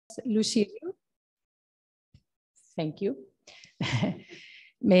Lucie Riou. Thank you.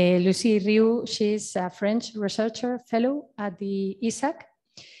 Lucie Riou, she's a French researcher fellow at the ESAC.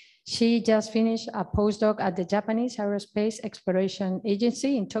 She just finished a postdoc at the Japanese Aerospace Exploration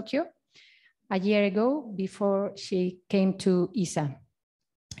Agency in Tokyo a year ago before she came to ESA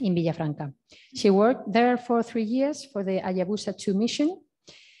in Villafranca. She worked there for 3 years for the Hayabusa 2 mission.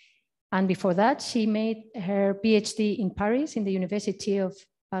 And before that, she made her PhD in Paris in the University of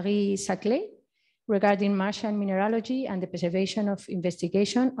Paris-Saclay regarding Martian mineralogy and the preservation of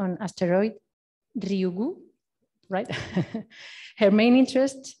investigation on asteroid Ryugu, right? Her main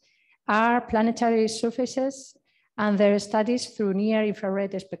interests are planetary surfaces and their studies through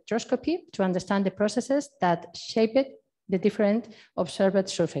near-infrared spectroscopy to understand the processes that shaped the different observed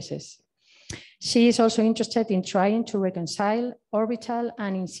surfaces. She is also interested in trying to reconcile orbital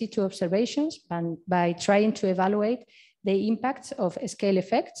and in situ observations by trying to evaluate the impacts of scale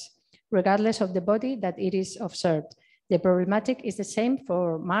effects, regardless of the body that it is observed. The problematic is the same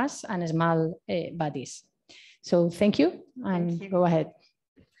for Mars and small bodies. So thank you, and go ahead.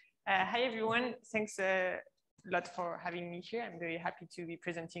 Hi, everyone. Thanks a lot for having me here. I'm very happy to be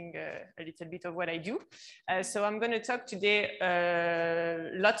presenting a little bit of what I do. So I'm going to talk today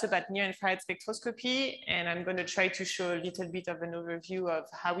lots about near-infrared spectroscopy, and I'm going to try to show a little bit of an overview of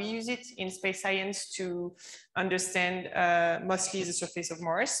how we use it in space science to understand mostly the surface of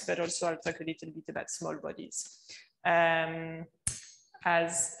Mars, but also I'll talk a little bit about small bodies.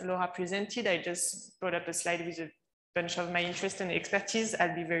 As Laura presented, I just brought up a slide with a bunch of my interest and expertise.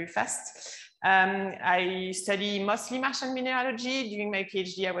 I'll be very fast. I study mostly Martian mineralogy. During my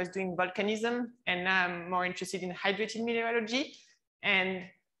PhD, I was doing volcanism, and now I'm more interested in hydrated mineralogy. And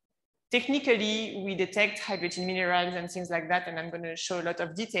technically, we detect hydrated minerals and things like that, and I'm going to show a lot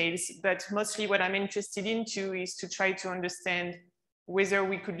of details. But mostly what I'm interested into is to try to understand whether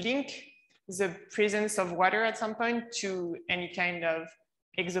we could link the presence of water at some point to any kind of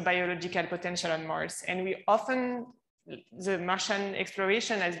exobiological potential on Mars. And we often, the Martian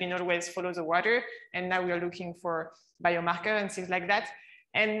exploration has been always follow the water, and now we are looking for biomarker and things like that.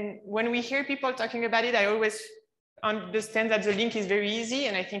 And when we hear people talking about it, I always understand that the link is very easy,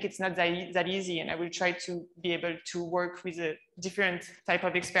 and I think it's not that easy. And I will try to be able to work with a different type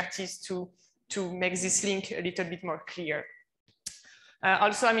of expertise to make this link a little bit more clear.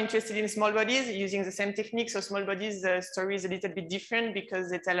 Also, I'm interested in small bodies using the same technique. So small bodies, the story is a little bit different because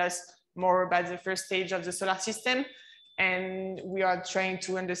they tell us more about the first stage of the solar system. And we are trying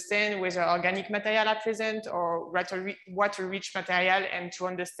to understand whether organic material are present or water-rich material, and to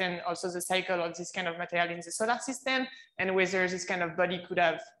understand also the cycle of this kind of material in the solar system, and whether this kind of body could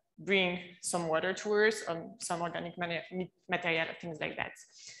have bring some water to Earth or some organic material, things like that.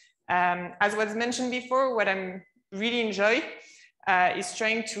 As was mentioned before, what I'm really enjoy is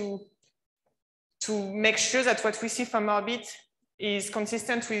trying to make sure that what we see from orbit is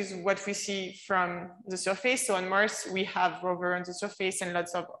consistent with what we see from the surface. So on Mars, we have rover on the surface and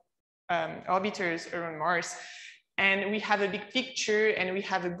lots of orbiters around Mars. And we have a big picture, and we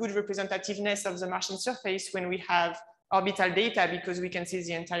have a good representativeness of the Martian surface when we have orbital data, because we can see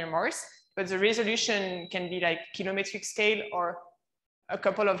the entire Mars. But the resolution can be like kilometric scale or a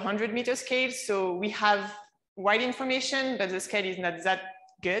couple of 100-meter scale. So we have wide information, but the scale is not that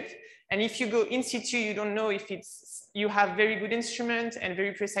good. And if you go in situ, you don't know if you have very good instrument and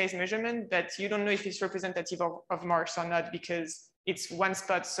very precise measurement, but you don't know if it's representative of Mars or not, because it's one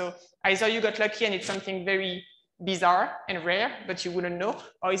spot. So either you got lucky and it's something very bizarre and rare, but you wouldn't know,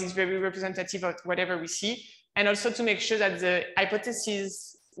 or is it very representative of whatever we see? And also to make sure that the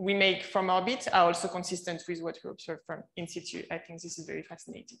hypotheses we make from orbit are also consistent with what we observe from in situ. I think this is very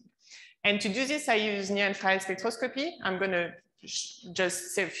fascinating. And to do this, I use near-infrared spectroscopy. I'm going to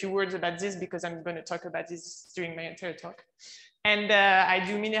just say a few words about this because I'm going to talk about this during my entire talk. And I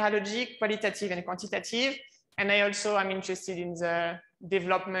do mineralogy, qualitative and quantitative. And I also am interested in the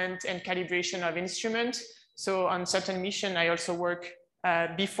development and calibration of instruments. So on certain mission, I also work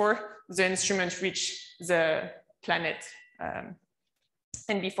before the instrument reach the planet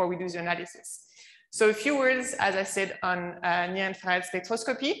and before we do the analysis. So a few words, as I said, on near-infrared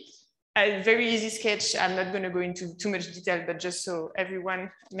spectroscopy. A very easy sketch. I'm not going to go into too much detail, but just so everyone,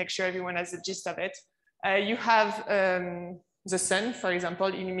 make sure everyone has the gist of it. You have the sun, for example,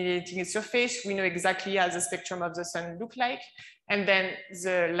 illuminating its surface. We know exactly how the spectrum of the sun look like. And then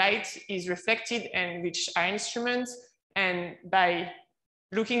the light is reflected and reach our instruments. And by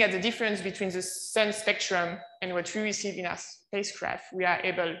looking at the difference between the sun spectrum and what we receive in our spacecraft, we are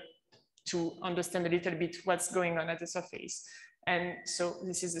able to understand a little bit what's going on at the surface. And so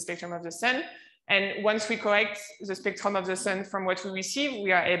this is the spectrum of the sun. And once we correct the spectrum of the sun from what we receive,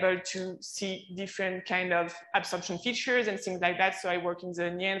 we are able to see different kind of absorption features and things like that. So I work in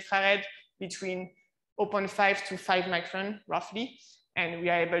the near infrared between 0.5 to 5 micron, roughly. And we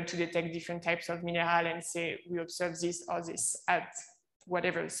are able to detect different types of mineral and say we observe this or this at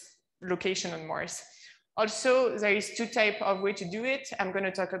whatever location on Mars. Also, there is two types of way to do it. I'm going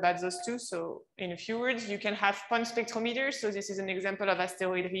to talk about those two. So in a few words, you can have point spectrometers. So this is an example of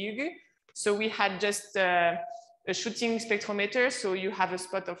asteroid Ryugu. So we had just a shooting spectrometer. So you have a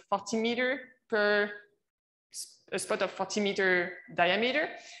spot of 40 meter per a spot of 40 meter diameter.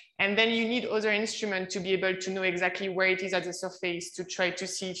 And then you need other instruments to be able to know exactly where it is at the surface to try to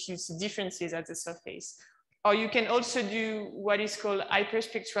see if you see differences at the surface. Or you can also do what is called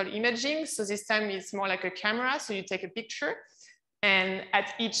hyperspectral imaging. So this time it's more like a camera. So you take a picture and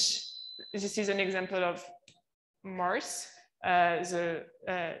at each, this is an example of Mars, the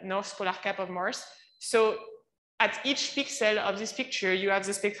North Polar Cap of Mars. So at each pixel of this picture, you have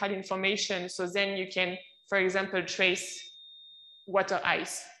the spectral information. So then you can, for example, trace water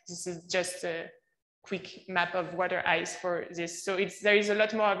ice. This is just a quick map of water ice for this. So there is a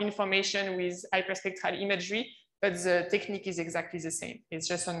lot more of information with hyperspectral imagery, but the technique is exactly the same. It's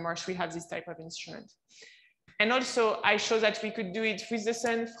just on Mars, we have this type of instrument. And also I show that we could do it with the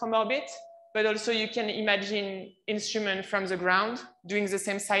sun from orbit, but also you can imagine instrument from the ground doing the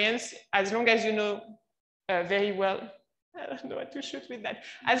same science, as long as you know very well, I don't know what to shoot with that.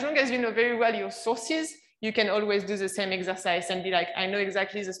 As long as you know very well your sources, you can always do the same exercise and be like, I know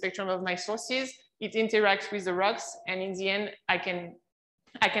exactly the spectrum of my sources. It interacts with the rocks. And in the end, I can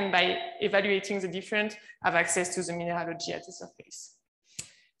by evaluating the difference, have access to the mineralogy at the surface.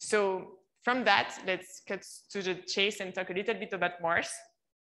 So from that, let's cut to the chase and talk a little bit about Mars.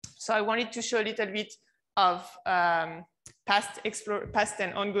 So I wanted to show a little bit of past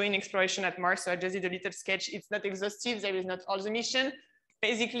and ongoing exploration at Mars. So I just did a little sketch. It's not exhaustive. There is not all the mission.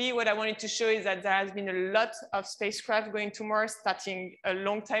 Basically, what I wanted to show is that there has been a lot of spacecraft going to Mars starting a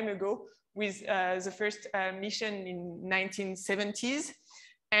long time ago with the first mission in 1970s.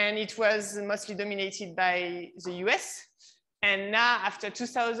 And it was mostly dominated by the US. And now after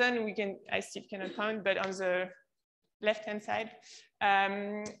 2000, I still cannot count, but on the left-hand side,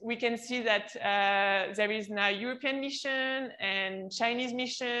 we can see that there is now European mission and Chinese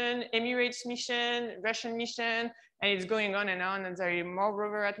mission, Emirates mission, Russian mission, and it's going on. And there are more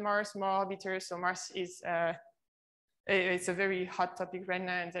rovers at Mars, more orbiters. So Mars is it's a very hot topic right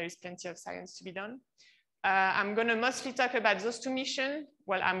now, and there is plenty of science to be done. I'm going to mostly talk about those two missions.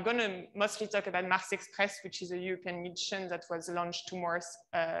 Well, I'm going to mostly talk about Mars Express, which is a European mission that was launched to Mars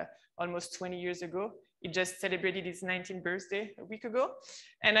almost 20 years ago. It just celebrated its 19th birthday a week ago.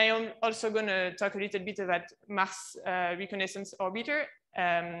 And I am also going to talk a little bit about Mars Reconnaissance Orbiter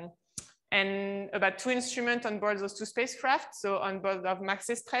and about two instruments on board those two spacecraft. So on board of Mars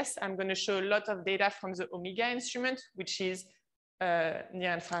Express, I'm going to show a lot of data from the Omega instrument, which is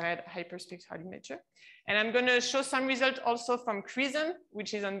near-infrared hyperspectral imager. And I'm going to show some results also from CRISM,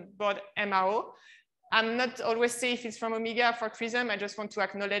 which is on board MRO. I'm not always say if it's from Omega or for CRISM. I just want to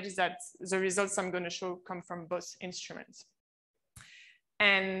acknowledge that the results I'm going to show come from both instruments.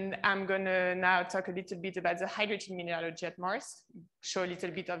 And I'm going to now talk a little bit about the hydrated mineralogy at Mars, show a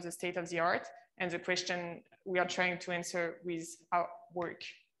little bit of the state of the art and the question we are trying to answer with our work.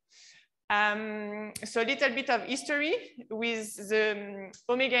 So a little bit of history with the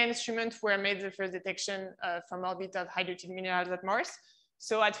Omega instrument where I made the first detection from orbit of hydrated minerals at Mars.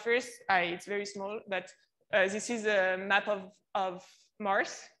 So at first, it's very small, but this is a map of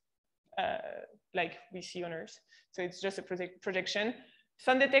Mars, like we see on Earth. So it's just a projection.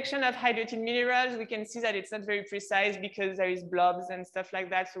 Some detection of hydrated minerals, we can see that it's not very precise because there is blobs and stuff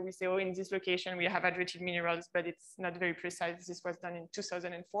like that. So we say, oh, in this location, we have hydrated minerals, but it's not very precise. This was done in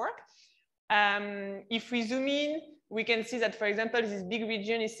 2004. If we zoom in, we can see that, for example, this big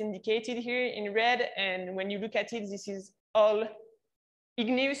region is indicated here in red. And when you look at it, this is all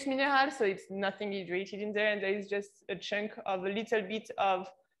igneous mineral, so it's nothing hydrated in there. And there is just a chunk of a little bit of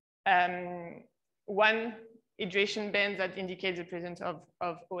one hydration band that indicates the presence of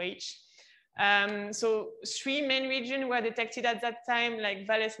OH. So three main regions were detected at that time, like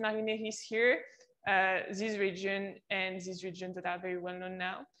Valles Marineris here, this region and this region that are very well known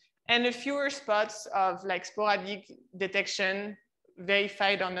now. And a fewer spots of like sporadic detection,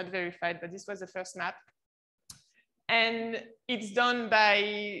 verified or not verified, but this was the first map. And it's done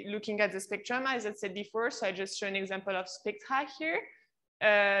by looking at the spectrum, as I said before. So I just show an example of spectra here.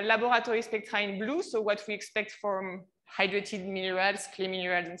 Laboratory spectra in blue, so what we expect from hydrated minerals, clay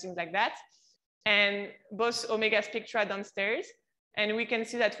minerals, and things like that. And both Omega spectra downstairs. And we can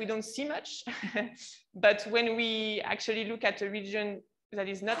see that we don't see much. But when we actually look at a region that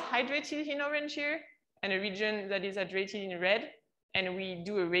is not hydrated in orange here, and a region that is hydrated in red, and we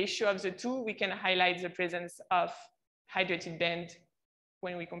do a ratio of the two, we can highlight the presence of hydrated band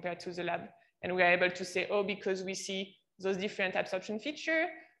when we compare to the lab. And we are able to say, oh, because we see those different absorption features,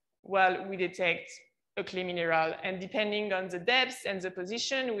 well, we detect a clay mineral. And depending on the depth and the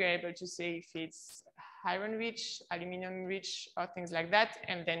position, we are able to say if it's iron rich, aluminum rich, or things like that.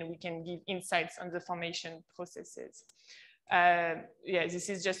 And then we can give insights on the formation processes. Yeah, this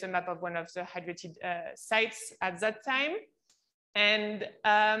is just a map of one of the hydrated sites at that time. And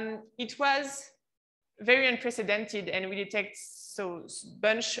it was very unprecedented, and we detect so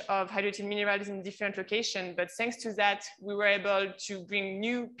bunch of hydrated minerals in different locations. But thanks to that, we were able to bring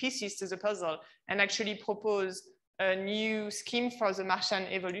new pieces to the puzzle and actually propose a new scheme for the Martian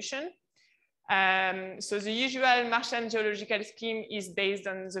evolution. So the usual Martian geological scheme is based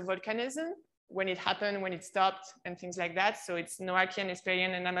on the volcanism, when it happened, when it stopped, and things like that. So it's Noachian,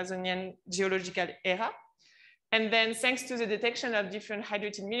 Hesperian, and Amazonian geological era. And then thanks to the detection of different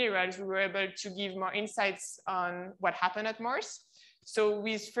hydrated minerals, we were able to give more insights on what happened at Mars. So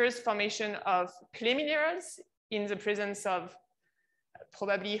with first formation of clay minerals in the presence of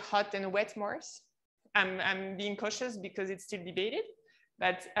probably hot and wet Mars. I'm being cautious because it's still debated.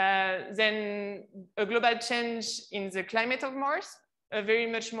 But then a global change in the climate of Mars, a very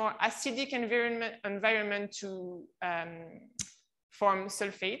much more acidic environment to form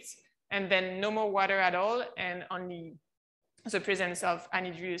sulfates, and then no more water at all, and only the presence of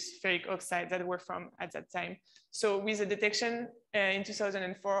anhydrous ferric oxide that were from at that time. So with the detection in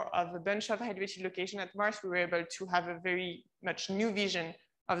 2004 of a bunch of hydrated locations at Mars, we were able to have a very much new vision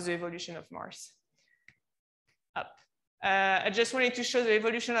of the evolution of Mars. Up. I just wanted to show the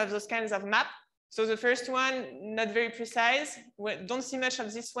evolution of those kinds of maps. So the first one, not very precise. We don't see much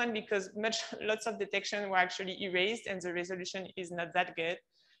of this one because lots of detection were actually erased and the resolution is not that good.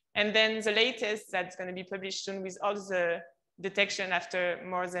 And then the latest that's going to be published soon with all the detection after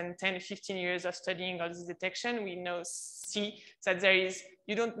more than 10, 15 years of studying all this detection, we now see that there is,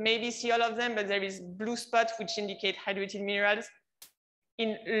 you don't maybe see all of them, but there is blue spots which indicate hydrated minerals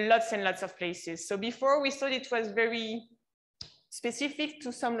in lots and lots of places. So before we thought it was very specific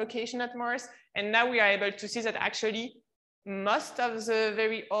to some location at Mars, and now we are able to see that actually most of the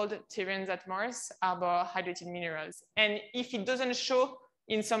very old terrains at Mars harbor hydrated minerals. And if it doesn't show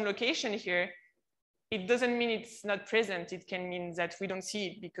in some location here, it doesn't mean it's not present. It can mean that we don't see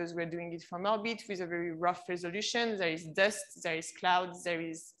it because we're doing it from orbit with a very rough resolution. There is dust, there is clouds, there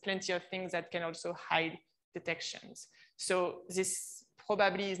is plenty of things that can also hide detections. So this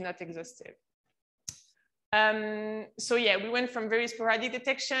probably is not exhaustive. So yeah, we went from very sporadic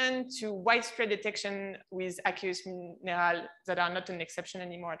detection to widespread detection with aqueous minerals that are not an exception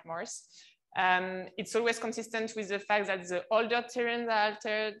anymore at Mars. It's always consistent with the fact that the older terrains are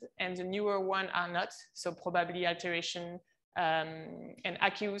altered and the newer ones are not. So probably alteration and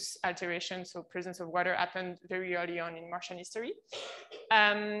aqueous alteration, so presence of water happened very early on in Martian history.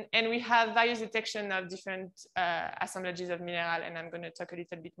 And we have various detection of different assemblages of mineral, and I'm going to talk a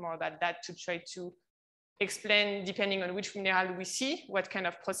little bit more about that to try to explain, depending on which mineral we see, what kind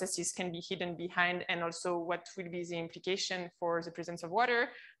of processes can be hidden behind, and also what will be the implication for the presence of water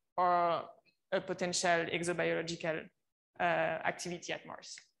or a potential exobiological activity at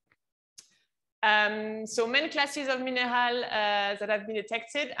Mars. So main classes of mineral that have been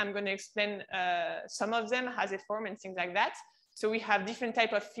detected, I'm going to explain some of them, how they form and things like that. So we have different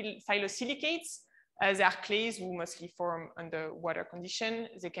types of phyllosilicates. They are clays who mostly form under water condition.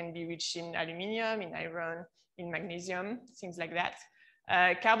 They can be rich in aluminum, in iron, in magnesium, things like that.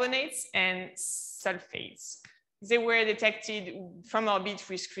 Carbonates and sulfates. They were detected from orbit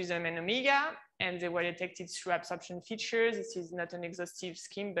with CRISM and Omega, and they were detected through absorption features. This is not an exhaustive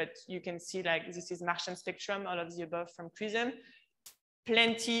scheme, but you can see like this is Martian spectrum, all of the above from CRISM.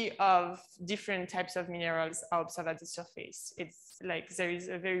 Plenty of different types of minerals are observed at the surface. It's like there is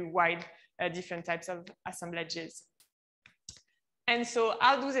a very wide different types of assemblages. And so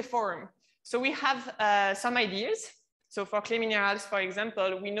how do they form? So we have some ideas. So for clay minerals, for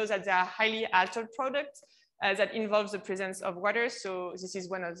example, we know that they are highly altered products that involves the presence of water. So this is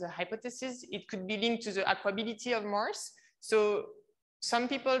one of the hypotheses. It could be linked to the aquability of Mars. So some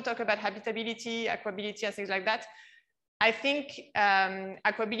people talk about habitability, aquability, and things like that. I think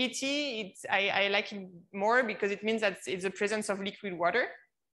aquability, I like it more because it means that it's the presence of liquid water.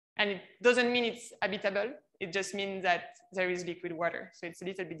 And it doesn't mean it's habitable. It just means that there is liquid water. So it's a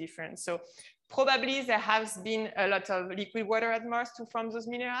little bit different. So probably there has been a lot of liquid water at Mars to form those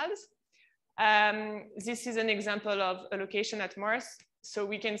minerals. This is an example of a location at Mars. So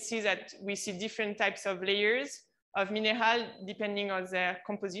we can see that we see different types of layers of mineral depending on their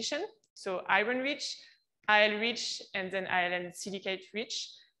composition. So iron rich, Al rich, and then Al and silicate rich.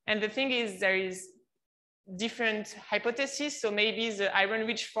 And the thing is, there is different hypotheses. So maybe the iron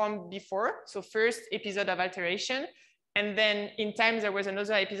rich formed before. So first episode of alteration. And then in time, there was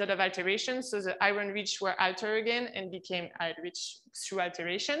another episode of alteration. So the iron rich were altered again and became Al rich through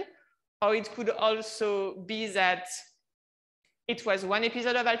alteration. Or it could also be that it was one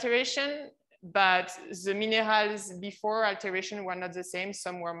episode of alteration, but the minerals before alteration were not the same.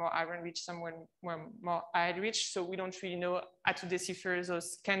 Some were more iron rich, some were more Al rich. So we don't really know how to decipher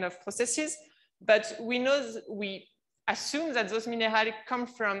those kind of processes. But we assume that those minerals come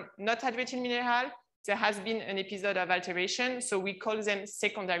from not hydrated mineral. There has been an episode of alteration. So we call them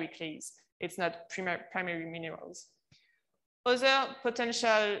secondary clays. It's not primary minerals. Other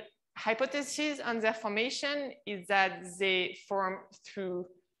potential hypothesis on their formation is that they form through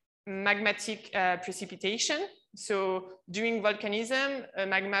magmatic precipitation. So during volcanism,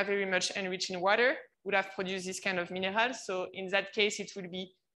 magma very much enriched in water would have produced this kind of mineral. So in that case, it would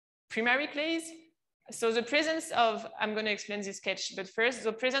be primary clays. So the presence of, I'm going to explain this sketch, but first,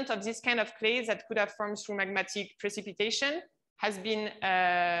 the presence of this kind of clays that could have formed through magmatic precipitation has been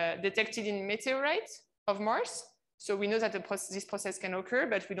detected in meteorites of Mars. So we know that this process can occur,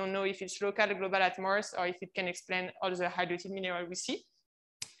 but we don't know if it's local, global at Mars, or if it can explain all the hydrated mineral we see.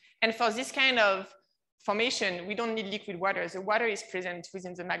 And for this kind of formation, we don't need liquid water. The water is present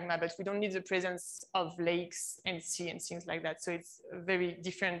within the magma, but we don't need the presence of lakes and sea and things like that. So it's a very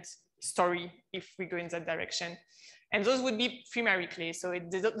different story if we go in that direction. And those would be primary clays. So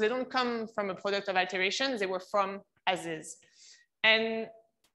they don't come from a product of alteration, they were from as is. And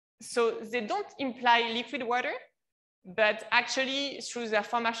so they don't imply liquid water, but actually through their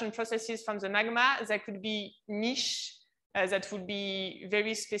formation processes from the magma, there could be niche that would be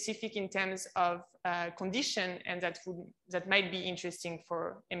very specific in terms of condition, and that might be interesting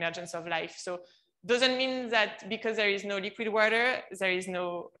for emergence of life. So doesn't mean that because there is no liquid water, there is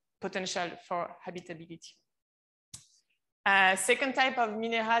no potential for habitability. Second type of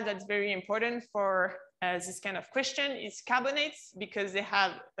mineral that's very important for this kind of question is carbonates, because they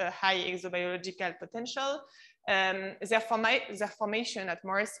have a high exobiological potential. Their formation at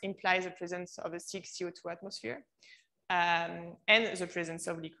Mars implies the presence of a thick CO2 atmosphere and the presence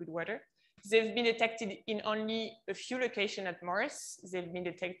of liquid water. They've been detected in only a few locations at Mars. They've been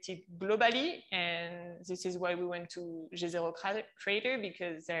detected globally, and this is why we went to Jezero crater,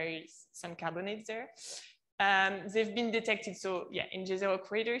 because there is some carbonates there. They've been detected, so yeah, in Jezero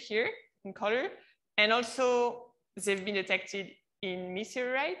crater here in color, and also they've been detected in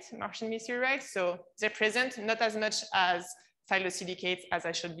meteorite, Martian meteorite. So they're present not as much as phyllosilicates as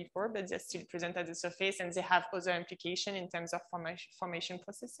I showed before, but they're still present at the surface, and they have other implications in terms of formation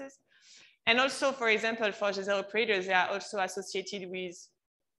processes. And also, for example, for Jezero craters, they are also associated with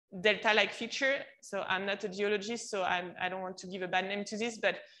delta-like feature. So I'm not a geologist, so I don't want to give a bad name to this,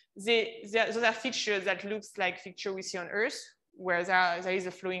 but those are features that looks like feature we see on Earth, where there is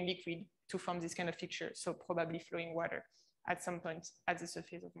a flowing liquid to form this kind of feature. So probably flowing water at some point at the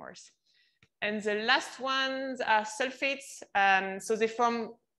surface of Mars. And the last ones are sulfates. So they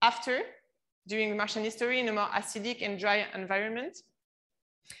form after, during Martian history, in a more acidic and dry environment.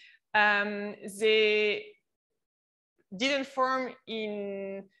 They didn't form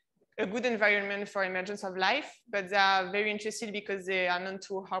in a good environment for emergence of life, but they are very interested because they are known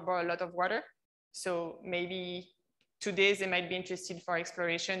to harbor a lot of water. So maybe today they might be interested for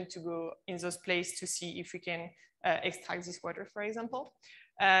exploration to go in those places to see if we can extract this water, for example.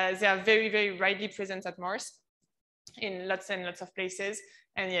 They are very, very widely present at Mars in lots and lots of places.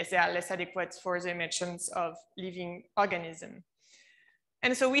 And yes, they are less adequate for the emergence of living organisms.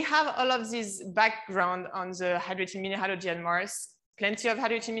 And so we have all of this background on the hydrated mineralogy at Mars. Plenty of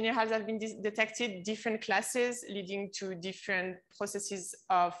hydrated minerals have been detected, different classes leading to different processes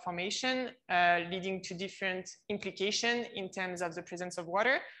of formation, leading to different implications in terms of the presence of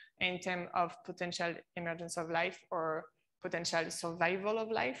water, in terms of potential emergence of life or potential survival of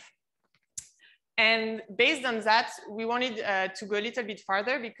life. And based on that, we wanted to go a little bit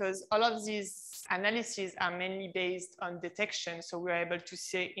farther, because all of these analyses are mainly based on detection. So we're able to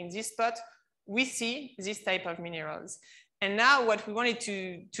say in this spot, we see this type of minerals. And now what we wanted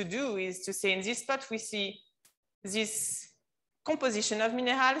to do is to say in this spot, we see this composition of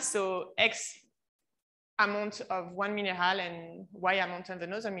minerals. So X amount of one mineral and Y amount of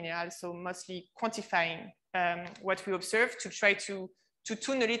another mineral. So mostly quantifying what we observe to try to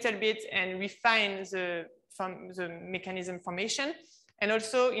tune a little bit and refine the mechanism formation. and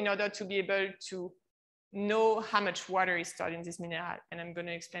also in order to be able to know how much water is stored in this mineral. And I'm going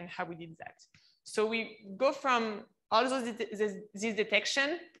to explain how we did that. So we go from all this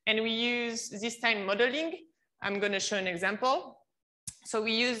detection, and we use this time modeling. I'm going to show an example. So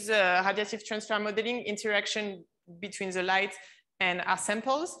we use radiative transfer modeling, interaction between the light and our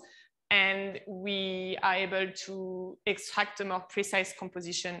samples, and we are able to extract a more precise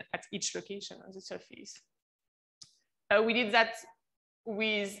composition at each location on the surface. We did that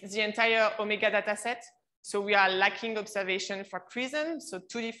with the entire Omega dataset. So we are lacking observation for CRISM, so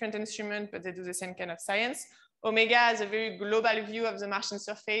 2 different instruments, but they do the same kind of science. Omega has a very global view of the Martian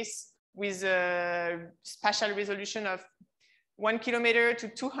surface with a spatial resolution of 1 kilometer to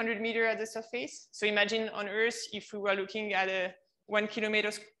 200 meters at the surface. So imagine on Earth, if we were looking at a 1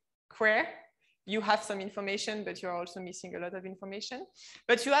 kilometer square, you have some information, but you're also missing a lot of information.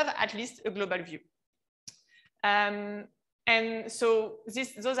 But you have at least a global view. And so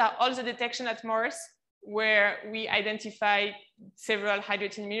those are all the detection at Mars, where we identify several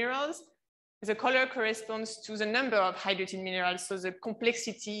hydrogen minerals. The color corresponds to the number of hydrogen minerals, so the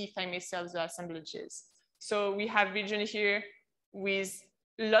complexity, if I may say, of the assemblages. So we have region here with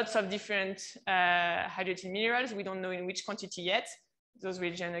lots of different hydrogen minerals. We don't know in which quantity yet. Those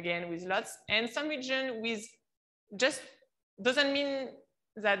regions, again, with lots. And some region with just doesn't mean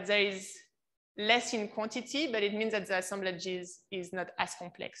that there is less in quantity, but it means that the assemblages is not as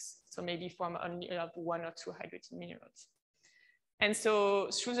complex. So maybe from only 1 or 2 hydrogen minerals. And so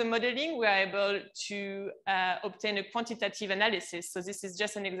through the modeling, we are able to obtain a quantitative analysis. So this is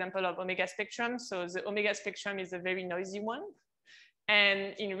just an example of Omega spectrum. So the Omega spectrum is a very noisy one.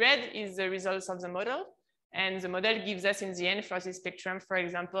 And in red is the results of the model. And the model gives us in the end for this spectrum, for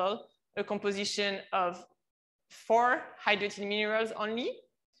example, a composition of 4 hydrogen minerals only,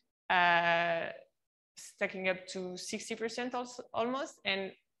 stacking up to 60% also, almost,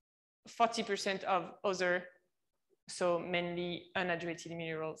 and 40% of other, so mainly unhydrated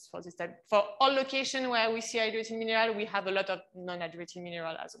minerals for this type. For all locations where we see hydrated mineral, we have a lot of non-hydrated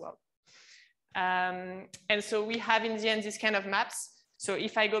mineral as well. And so we have in the end this kind of maps. So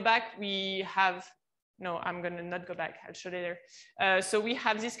if I go back, we have, no, I'm gonna not go back, I'll show later. So we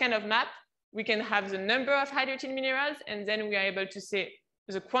have this kind of map. We can have the number of hydrogen minerals, and then we are able to say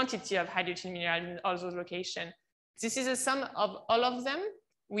the quantity of hydrogen minerals in all those locations. This is a sum of all of them.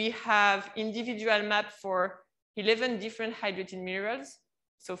 We have individual map for 11 different hydrogen minerals.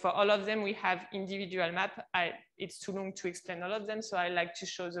 So for all of them, we have individual map. It's too long to explain all of them, so I like to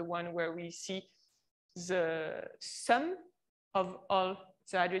show the one where we see the sum of all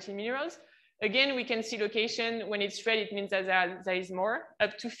the hydrogen minerals. Again, we can see location. When it's red, it means that there is more,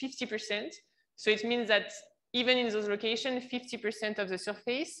 up to 50%. So it means that even in those locations, 50% of the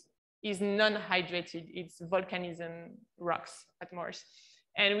surface is non-hydrated. It's volcanism rocks at Mars.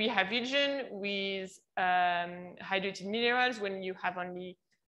 And we have region with hydrogen minerals when you have only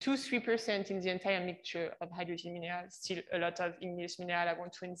 2–3% in the entire mixture of hydrogen minerals. Still a lot of igneous mineral. I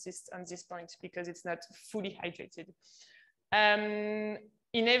want to insist on this point because it's not fully hydrated.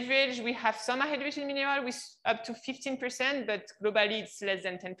 In average, we have some hydrogen mineral with up to 15%, but globally it's less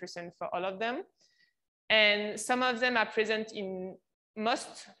than 10% for all of them. And some of them are present in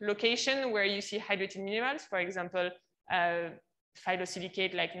most locations where you see hydrogen minerals, for example,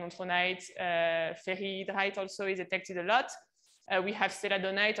 phyllosilicate like nontronite, ferrihydrite also is detected a lot. We have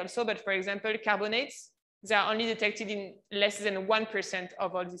stelladonite also, but for example, carbonates, they are only detected in less than 1%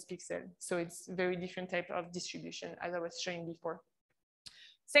 of all these pixels. So it's a very different type of distribution as I was showing before.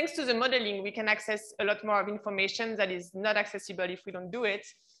 Thanks to the modeling, we can access a lot more of information that is not accessible if we don't do it.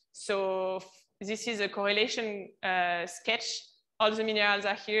 So this is a correlation sketch. All the minerals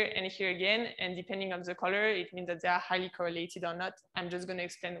are here and here again, and depending on the color, it means that they are highly correlated or not. I'm just going to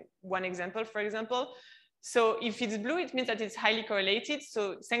explain one example, for example. So if it's blue, it means that it's highly correlated.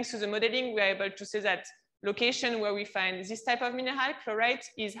 So thanks to the modeling, we are able to say that location where we find this type of mineral, chlorite,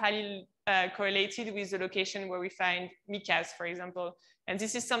 is highly correlated with the location where we find micas, for example. And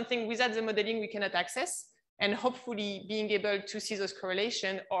this is something without the modeling we cannot access. And hopefully being able to see those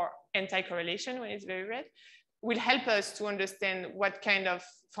correlation or anti-correlation when it's very red will help us to understand what kind of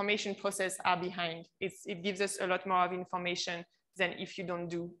formation process are behind. It gives us a lot more of information than if you don't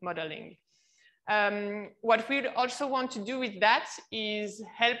do modeling. What we also want to do with that is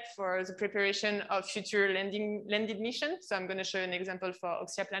help for the preparation of future landed missions. So I'm going to show you an example for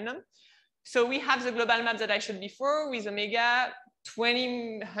Oxyaplanum. So we have the global map that I showed before with Omega,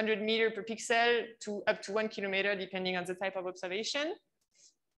 2,000 meters per pixel to up to 1 kilometer, depending on the type of observation.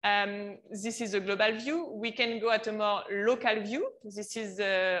 This is a global view. We can go at a more local view. This is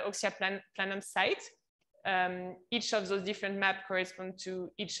the Oxyaplanum site. each of those different maps correspond to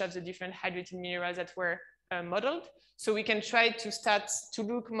each of the different hydrated minerals that were modeled. So we can try to start to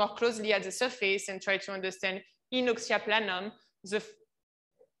look more closely at the surface and try to understand in oxyaplanum,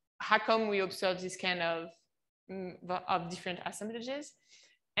 how come we observe this kind of different assemblages.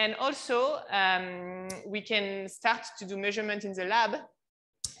 And also, we can start to do measurement in the lab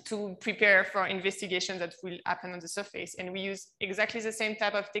to prepare for investigations that will happen on the surface. And we use exactly the same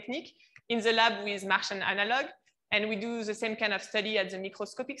type of technique in the lab with Martian analog. And we do the same kind of study at the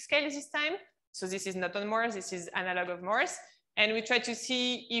microscopic scale this time. So this is not on Mars, this is analog of Mars. And we try to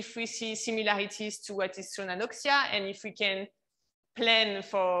see if we see similarities to what is shown on Oxia, and if we can plan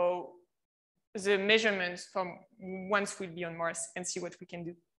for the measurements from once we'll be on Mars and see what we can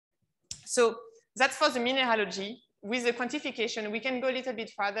do. So that's for the mineralogy. With the quantification, we can go a little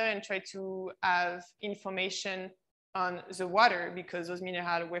bit further and try to have information on the water, because those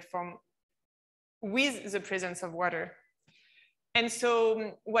minerals were formed with the presence of water. And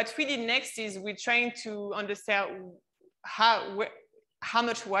so what we did next is we're trying to understand how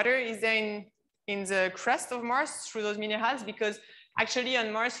much water is there in the crust of Mars through those minerals, because actually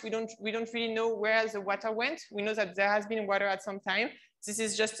on Mars, we don't really know where the water went. We know that there has been water at some time. This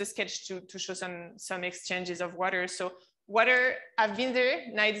is just a sketch to show some exchanges of water. So water have been there,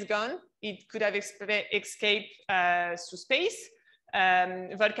 now it's gone. It could have escaped through space.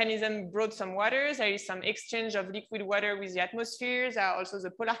 Volcanism brought some water. There is some exchange of liquid water with the atmosphere. There are also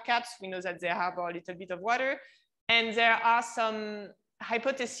the polar caps. We know that they harbor a little bit of water. And there are some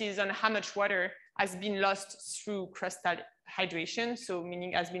hypotheses on how much water has been lost through crustal hydration, so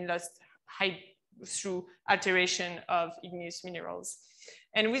meaning has been lost through alteration of igneous minerals.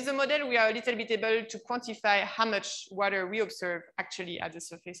 And with the model, we are a little bit able to quantify how much water we observe actually at the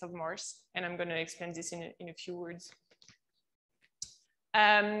surface of Mars. And I'm going to explain this in a few words.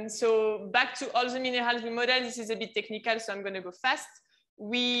 So back to all the minerals we model. This is a bit technical, so I'm going to go fast.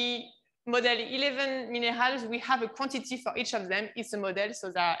 We model 11 minerals. We have a quantity for each of them. It's a model,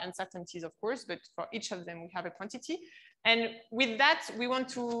 so there are uncertainties, of course, but for each of them, we have a quantity. And with that, we want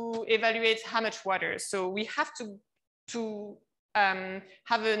to evaluate how much water. So we have to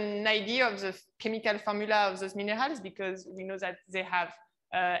have an idea of the chemical formula of those minerals, because we know that they have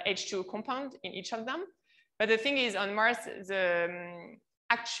H2O compound in each of them. But the thing is, on Mars, the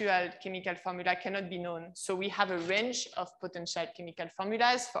actual chemical formula cannot be known. So we have a range of potential chemical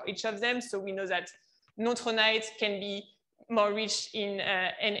formulas for each of them. So we know that neutronite can be more rich in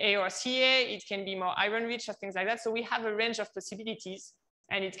Na or Ca. It can be more iron rich or things like that. So we have a range of possibilities,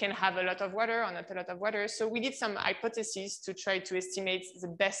 and it can have a lot of water or not a lot of water. So we did some hypotheses to try to estimate the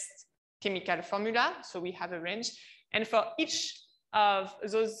best chemical formula. So we have a range. And for each of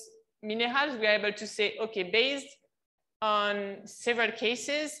those minerals, we are able to say, okay, based on several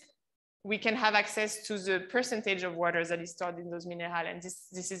cases, we can have access to the percentage of water that is stored in those minerals. And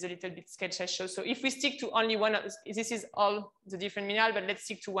this is a little bit sketch I show. So if we stick to only one of, this is all the different minerals, but let's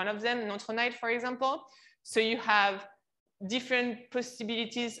stick to one of them, neutronite, for example. So you have different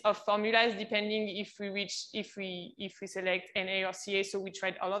possibilities of formulas depending if we select Na or Ca. So we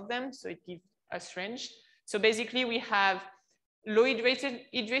tried all of them. So it gives us range. So basically we have low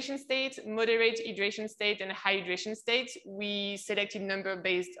hydration state, moderate hydration state, and high hydration state. We selected number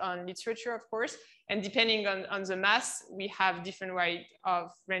based on literature, of course, and depending on the mass, we have different wide of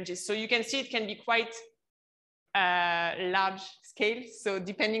ranges. So you can see it can be quite large scale. So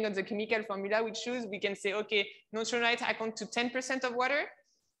depending on the chemical formula we choose, we can say, okay, neutronite account to 10% of water,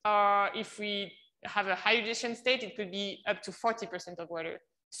 or if we have a high hydration state, it could be up to 40% of water.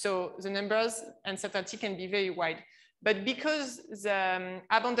 So the numbers uncertainty can be very wide. But because the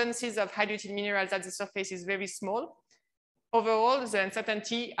abundances of hydrated minerals at the surface is very small, overall, the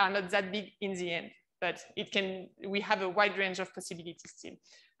uncertainty are not that big in the end, but we have a wide range of possibilities still.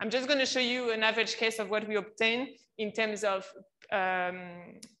 I'm just going to show you an average case of what we obtain in terms of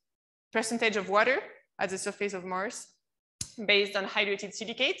percentage of water at the surface of Mars based on hydrated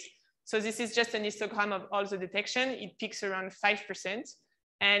silicates. So this is just an histogram of all the detection. It peaks around 5%.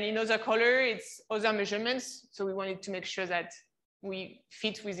 And in other color, it's other measurements. So we wanted to make sure that we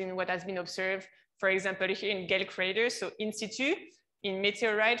fit within what has been observed. For example, here in Gale craters, so in situ, in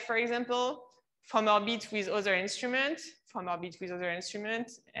meteorite, for example, from orbit with other instruments,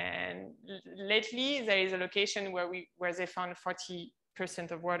 And lately, there is a location where they found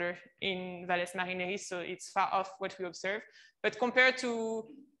 40% of water in Valles Marineris. So it's far off what we observe. But compared to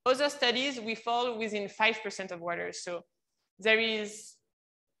other studies, we fall within 5% of water. So there is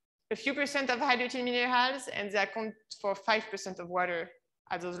a few percent of hydrated minerals, and they account for 5% of water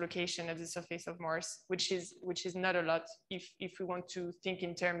at those locations at the surface of Mars, which is not a lot if we want to think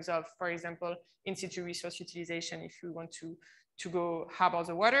in terms of, for example, in situ resource utilization, if we want to go harbor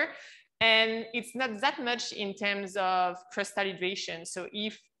the water. And it's not that much in terms of crustal hydration. So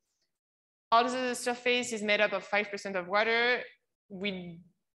if all the surface is made up of 5% of water, we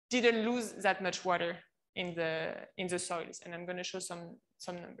didn't lose that much water in the soils. And I'm going to show some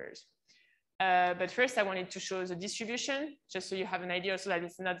numbers. But first, I wanted to show the distribution, just so you have an idea, so that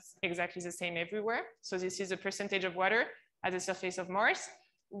it's not exactly the same everywhere. So this is a percentage of water at the surface of Mars.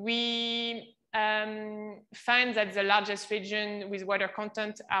 We find that the largest region with water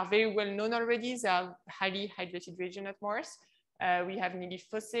content are very well known already. They are highly hydrated region at Mars. We have Nili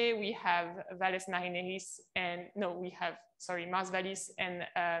Fossé, we have Valles Marineris, and no, we have, sorry, Mars Vallis and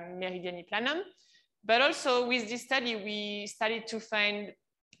Meridiani Planum. But also with this study, we started to find,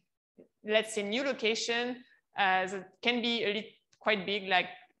 let's say, new location that can be quite big, like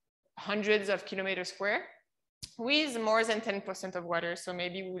hundreds of kilometers square, with more than 10% of water. So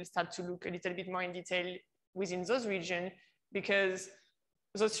maybe we will start to look a little bit more in detail within those regions, because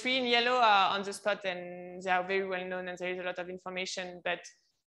those three in yellow are on the spot and they are very well known and there is a lot of information, but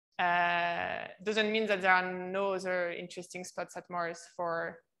doesn't mean that there are no other interesting spots at Mars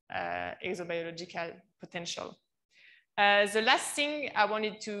for exobiological potential. The last thing I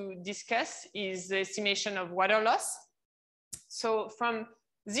wanted to discuss is the estimation of water loss. So from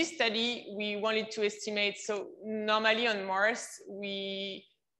this study, we wanted to estimate, so normally on Mars, we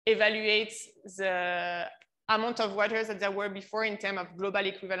evaluate the amount of water that there were before in terms of global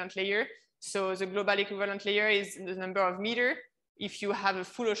equivalent layer. So the global equivalent layer is the number of meters if you have a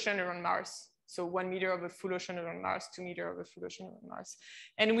full ocean around Mars. So 1 meter of a full ocean around Mars, 2 meters of a full ocean around Mars.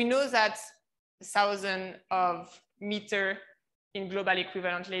 And we know that 1,000 of meters in global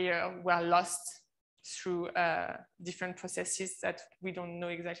equivalent layer were lost through different processes that we don't know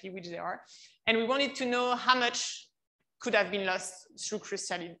exactly which they are. And we wanted to know how much could have been lost through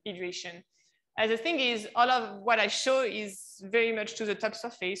crustal hydration. The thing is, all of what I show is very much to the top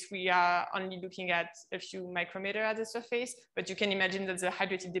surface. We are only looking at a few micrometers at the surface, but you can imagine that the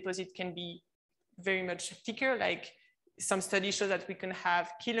hydrated deposit can be very much thicker. Like some studies show that we can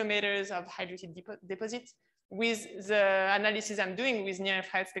have kilometers of hydrated deposit. With the analysis I'm doing with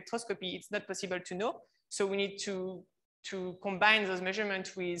near-infrared spectroscopy, it's not possible to know. So we need to combine those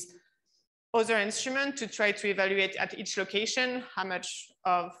measurements with other instruments to try to evaluate at each location how much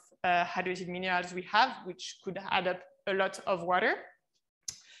of hydrated minerals we have, which could add up a lot of water.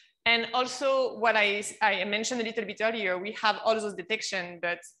 And also what I mentioned a little bit earlier, we have all those detection,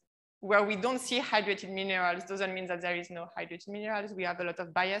 but where we don't see hydrated minerals doesn't mean that there is no hydrated minerals. We have a lot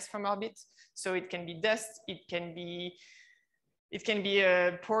of bias from orbit. So it can be dust, it can be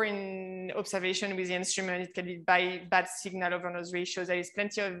a poor in observation with the instrument, it can be bad signal over noise ratio. There is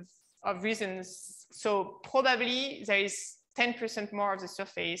plenty of reasons. So probably there is 10% more of the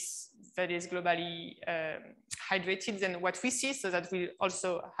surface that is globally hydrated than what we see, so that will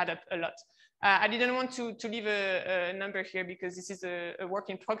also add up a lot. I didn't want to leave a number here because this is a work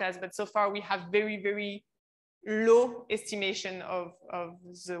in progress, but so far we have very, very low estimation of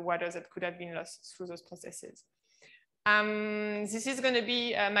the water that could have been lost through those processes. This is going to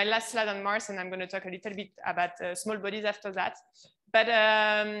be my last slide on Mars, and I'm going to talk a little bit about small bodies after that. But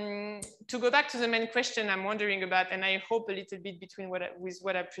to go back to the main question I'm wondering about, and I hope a little bit between with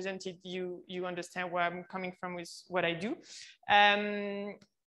what I presented, you understand where I'm coming from with what I do.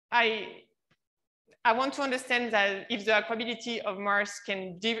 I want to understand that if the aquability of Mars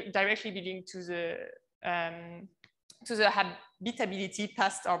can directly be linked to the habitability,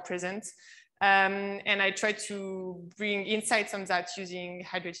 past or present. And I try to bring insights on that using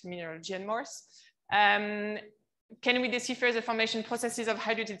hydrated mineralogy on Mars. Can we decipher the formation processes of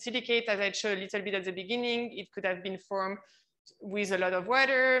hydrated silicate? As I showed a little bit at the beginning, it could have been formed with a lot of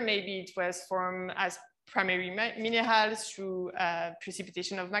water. Maybe it was formed as primary minerals through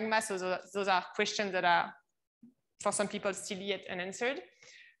precipitation of magma. So those are questions that are, for some people, still yet unanswered.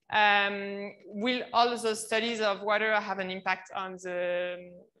 Will all those studies of water have an impact on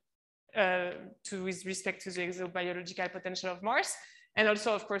with respect to the exobiological potential of Mars? And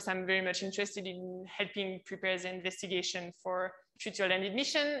also, of course, I'm very much interested in helping prepare the investigation for future landed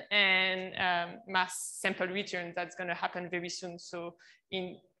mission and mass sample return that's going to happen very soon. So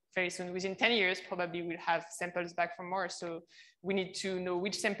very soon, within 10 years, probably we'll have samples back from Mars. So we need to know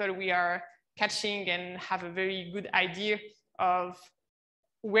which sample we are catching and have a very good idea of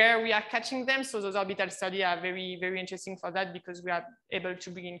where we are catching them. So those orbital studies are very, very interesting for that, because we are able to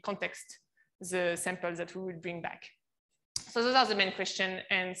bring in context the samples that we will bring back. So those are the main questions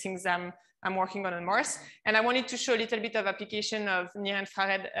and things I'm I'm working on Mars. And I wanted to show a little bit of application of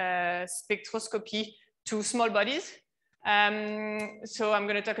near-infrared spectroscopy to small bodies. So I'm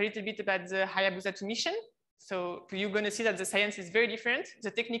going to talk a little bit about the Hayabusa 2 mission. So you're going to see that the science is very different.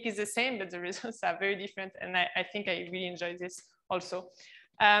 The technique is the same, but the results are very different. And I think I really enjoy this also.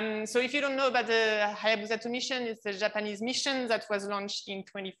 So if you don't know about the Hayabusa 2 mission, it's a Japanese mission that was launched in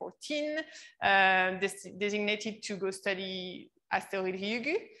 2014, designated to go study asteroid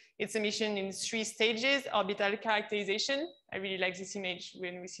Ryugu. It's a mission in 3 stages: orbital characterization. I really like this image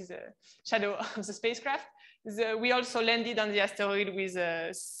when we see the shadow of the spacecraft. We also landed on the asteroid with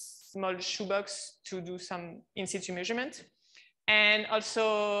a small shoebox to do some in situ measurement. And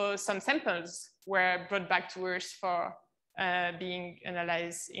also some samples were brought back to Earth for being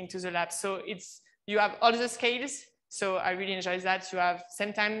analyzed into the lab. So you have all the scales. So I really enjoy that. You have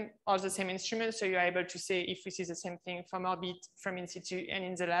same time, all the same instruments. So you're able to say if we see the same thing from orbit, from in situ and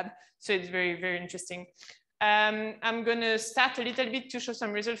in the lab. So it's very, very interesting. I'm gonna start a little bit to show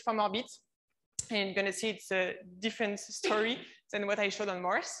some results from orbit. And you're gonna see it's a different story than what I showed on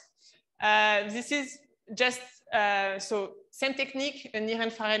Mars. This is just, so same technique, a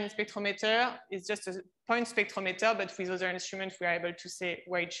near-infrared spectrometer is just a point spectrometer, but with other instruments, we are able to say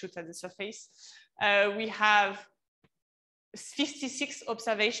where it shoots at the surface. We have 56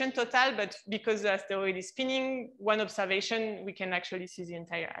 observations total, but because the asteroid is spinning, 1 observation, we can actually see the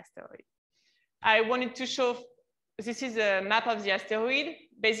entire asteroid. I wanted to show, this is a map of the asteroid.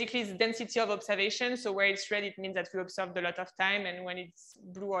 Basically, it's density of observation. So where it's red, it means that we observed a lot of time. And when it's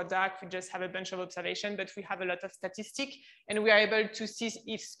blue or dark, we just have a bunch of observation, but we have a lot of statistics. And we are able to see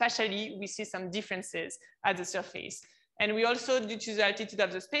if spatially we see some differences at the surface. And we also, due to the altitude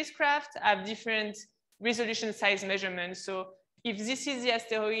of the spacecraft, have different resolution size measurements. So if this is the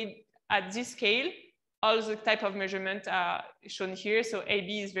asteroid at this scale, all the type of measurements are shown here. So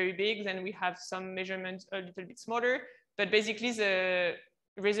AB is very big, then we have some measurements a little bit smaller, but basically the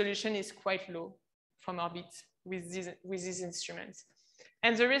resolution is quite low from orbit with these instruments.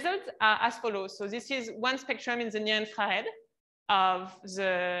 And the results are as follows. So this is 1 spectrum in the near-infrared of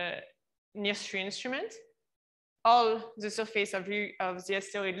the NIRS-3 instrument. All the surface of the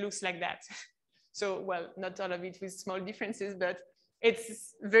asteroid looks like that. So, well, not all of it with small differences, but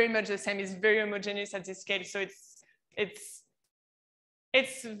it's very much the same. It's very homogeneous at this scale. So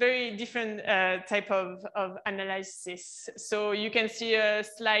it's very different type of analysis. So you can see a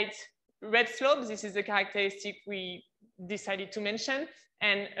slight red slope. This is the characteristic we decided to mention,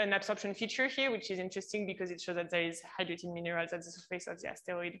 and an absorption feature here, which is interesting because it shows that there is hydrated minerals at the surface of the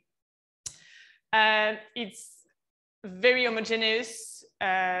asteroid. It's very homogeneous.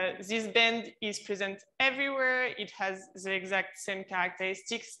 This band is present everywhere. It has the exact same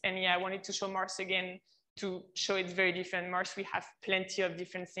characteristics. And yeah, I wanted to show Mars again to show it's very different. Mars, we have plenty of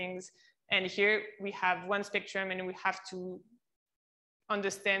different things. And here we have 1 spectrum, and we have to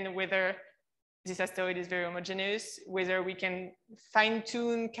understand whether this asteroid is very homogeneous, whether we can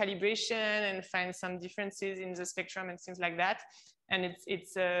fine-tune calibration and find some differences in the spectrum and things like that. And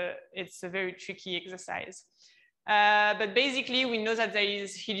it's a very tricky exercise. But basically, we know that there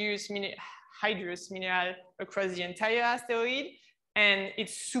is hydrous mineral across the entire asteroid, and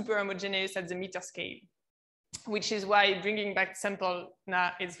it's super homogeneous at the meter scale, which is why bringing back sample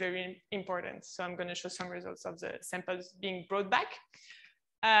now is very important. So I'm going to show some results of the samples being brought back.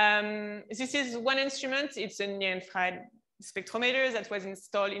 This is 1 instrument. It's a near-infrared spectrometer that was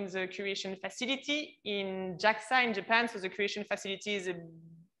installed in the curation facility in JAXA in Japan. So the curation facility is a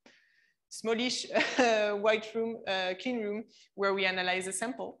smallish white room, clean room, where we analyze the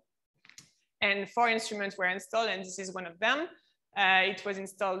sample. And 4 instruments were installed, and this is one of them. It was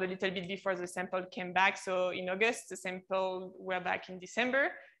installed a little bit before the sample came back. So in August, the sample were back in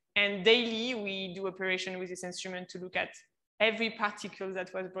December. And daily, we do operation with this instrument to look at every particle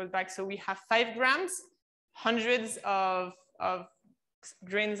that was brought back. So we have 5 grams, hundreds of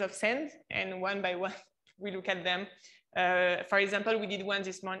grains of sand, and one by one, we look at them. For example, we did one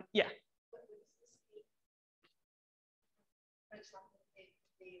this morning. Yeah.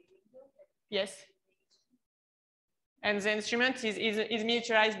 Yes. And the instrument is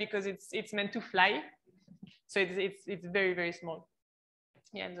miniaturized because it's meant to fly. So it's very, very small.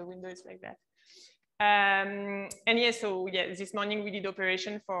 Yeah, and the window is like that. And yeah, so yeah, this morning we did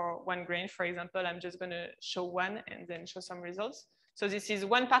operation for 1 grain, for example. I'm just going to show 1 and then show some results. So this is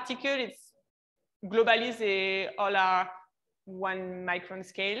 1 particle. It's globally, they all are 1 micron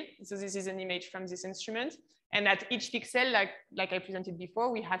scale. So this is an image from this instrument. And at each pixel, like I presented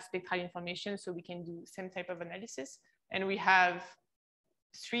before, we have spectral information, so we can do same type of analysis. And we have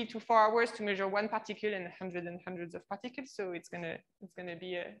 3 to 4 hours to measure one particle and hundreds of particles. So it's gonna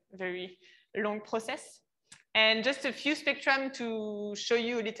be a very long process. And just a few spectrum to show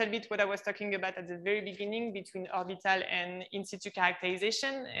you a little bit what I was talking about at the very beginning between orbital and in situ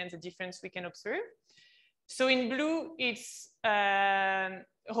characterization and the difference we can observe. So in blue, it's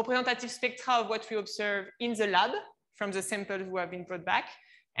representative spectra of what we observe in the lab from the samples who have been brought back.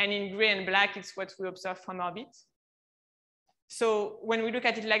 And in gray and black, it's what we observe from orbit. So when we look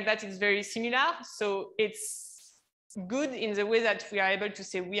at it like that, it's very similar. So it's good in the way that we are able to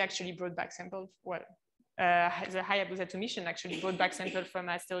say we actually brought back samples. Well, the Hayabusa mission actually brought back samples from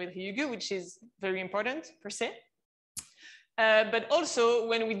asteroid Ryugu, which is very important per se. But also,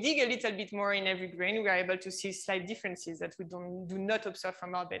 when we dig a little bit more in every grain, we are able to see slight differences that we do not observe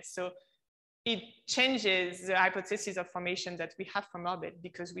from orbit. So it changes the hypothesis of formation that we have from orbit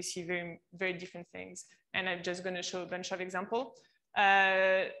because we see very different things. And I'm just going to show a bunch of examples.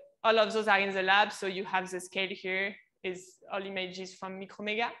 All of those are in the lab. So you have the scale here is all images from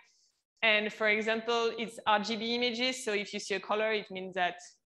micromega. And for example, it's RGB images. So if you see a color, it means that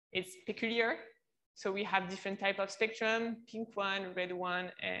it's peculiar. So we have different type of spectrum, pink one, red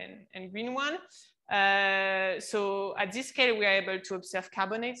one, and green one. So at this scale, we are able to observe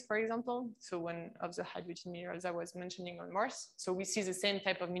carbonates, for example. So one of the hydrogen minerals I was mentioning on Mars. So we see the same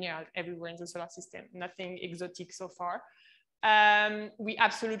type of mineral everywhere in the solar system, nothing exotic so far. We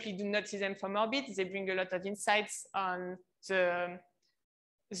absolutely do not see them from orbit. They bring a lot of insights on the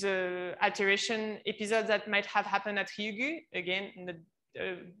alteration episodes that might have happened at Ryugu, again,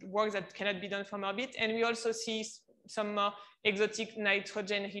 work that cannot be done from orbit. And we also see some more exotic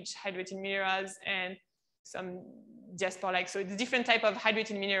nitrogen-rich hydrogen minerals and some diaspora-like. So it's different type of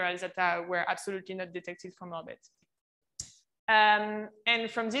hydrogen minerals that were absolutely not detected from orbit. And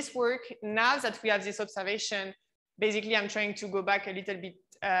from this work, now that we have this observation, basically I'm trying to go back a little bit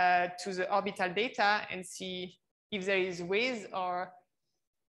to the orbital data and see if there is ways or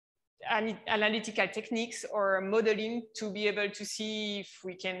analytical techniques or modeling to be able to see if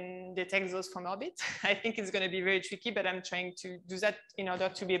we can detect those from orbit. I think it's going to be very tricky, but I'm trying to do that in order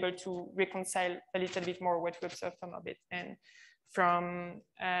to be able to reconcile a little bit more what we observe from orbit and from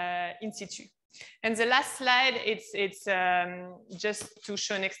in situ. And the last slide, it's just to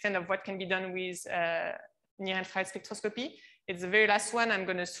show an extent of what can be done with near-infrared spectroscopy. It's the very last one. I'm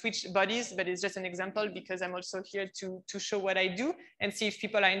going to switch bodies, but it's just an example because I'm also here to show what I do and see if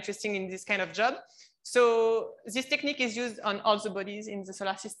people are interested in this kind of job. So this technique is used on all the bodies in the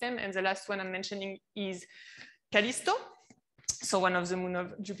solar system. And the last one I'm mentioning is Callisto. So one of the moons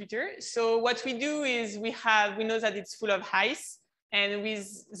of Jupiter. So what we do is we know that it's full of ice. And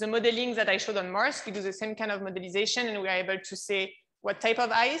with the modeling that I showed on Mars, we do the same kind of modelization and we are able to say what type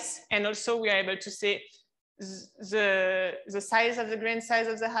of ice. And also we are able to say the size of the grain size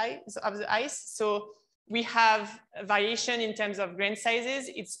of the ice. So we have variation in terms of grain sizes.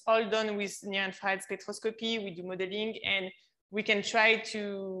 It's all done with near-infrared spectroscopy. We do modeling and we can try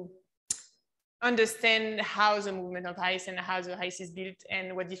to understand how the movement of ice and how the ice is built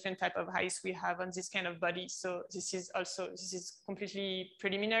and what different type of ice we have on this kind of body. So this is completely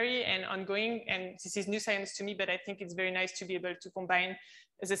preliminary and ongoing, and this is new science to me, but I think it's very nice to be able to combine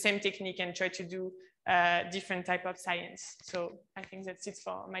the same technique and try to do different type of science. So I think that's it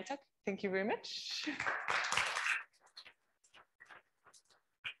for my talk. Thank you very much.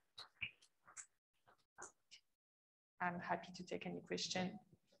 I'm happy to take any question.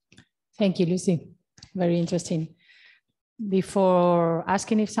 Thank you, Lucie. Very interesting. Before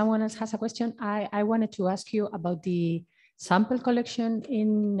asking if someone else has a question, I wanted to ask you about the sample collection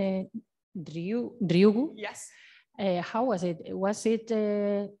in Ryugu. Yes. How was it? Was it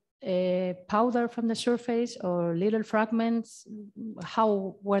powder from the surface or little fragments?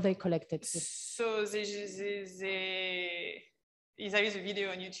 How were they collected? So there is a video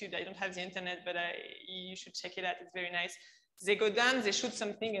on YouTube. I don't have the internet, but you should check it out. It's very nice. They go down, they shoot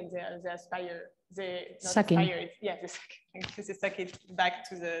something, and they aspire. They suck it. Yeah, they suck it back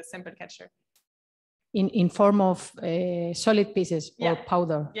to the sample catcher. In form of solid pieces or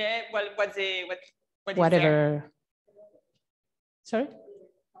powder. Yeah. Well, whatever. Sorry.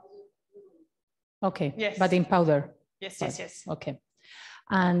 Okay. Yes. But in powder. Yes. Okay.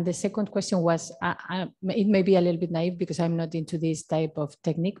 And the second question was, it may be a little bit naive because I'm not into this type of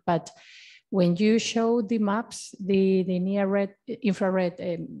technique, but when you show the maps, the near infrared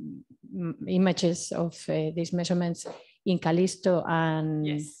images of these measurements in Callisto and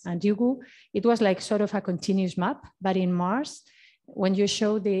Ryugu, it was like sort of a continuous map. But in Mars, when you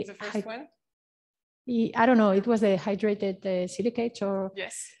show the first one, I don't know, it was the hydrated silicates or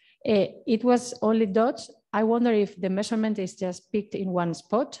yes, it was only dots I wonder if the measurement is just picked in one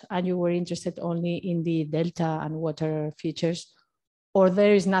spot and you were interested only in the delta and water features, or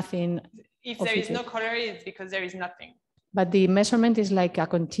there is nothing. If there is no color, it's because there is nothing. But the measurement is like a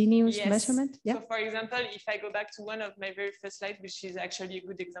continuous measurement? Yeah. So for example, if I go back to one of my very first slides, which is actually a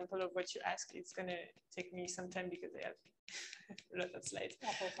good example of what you asked, it's going to take me some time because I have a lot of slides.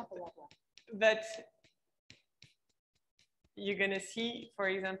 But you're going to see, for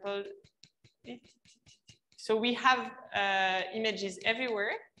example, so we have images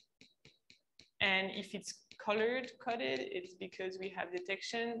everywhere. And if it's coded, it's because we have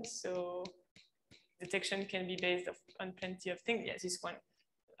detection. So detection can be based on plenty of things. Yes, this one.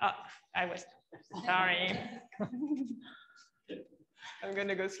 Oh, I was sorry. I'm going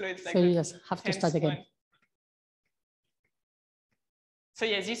to go slow. It's like so you just have to start again. One. So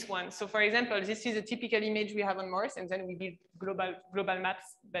yes, this one. So for example, this is a typical image we have on Mars, and then we build global maps,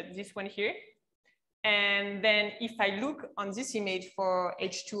 but this one here. And then if I look on this image for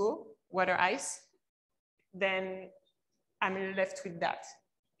H2O, water ice, then I'm left with that.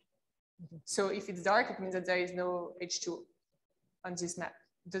 So if it's dark, it means that there is no H2O on this map.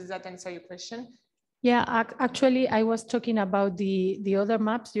 Does that answer your question? Yeah, actually, I was talking about the other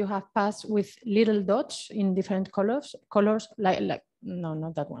maps you have passed with little dots in different colors like no,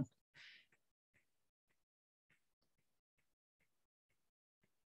 not that one.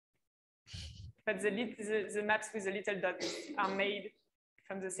 But the maps with the little dots are made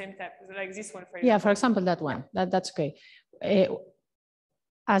from the same type, like this one, for example. Yeah, for example, that one. That's okay.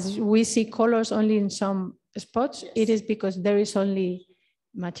 As we see colors only in some spots, yes. It is because there is only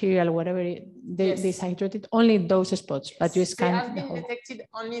material, whatever they hydrated, only in those spots. Yes. But you scan. They have been detected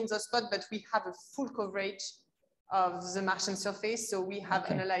only in those spots, but we have a full coverage of the Martian surface. So we have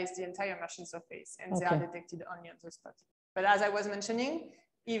analyzed the entire Martian surface, and they are detected only on those spots. But as I was mentioning,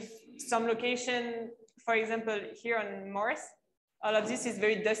 if some location, for example, here on Mars, all of this is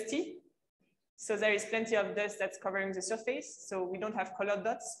very dusty. So there is plenty of dust that's covering the surface. So we don't have colored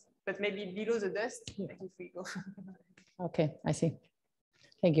dots, but maybe below the dust, like if we go. Okay, I see.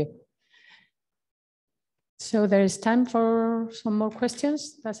 Thank you. So there is time for some more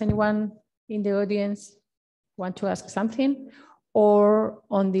questions. Does anyone in the audience want to ask something? Or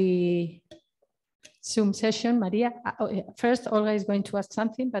on the Zoom session, Maria? First, Olga is going to ask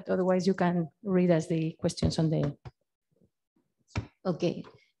something, but otherwise you can read us the questions on the... Okay.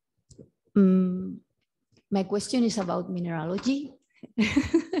 My question is about mineralogy,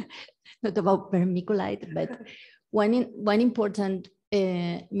 not about vermiculite, but one important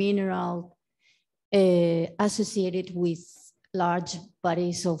mineral associated with large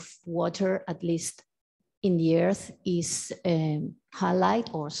bodies of water, at least in the earth, is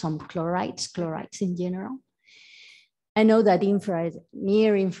halite or some chlorides in general. I know that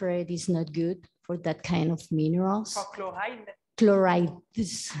near infrared is not good for that kind of minerals. For chloride?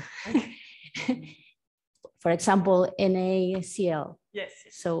 Chlorides. For example, NaCl. Yes.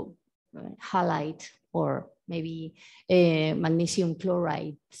 So halite or maybe magnesium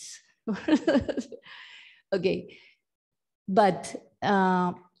chlorides. Okay. But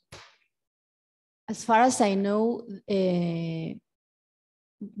as far as I know,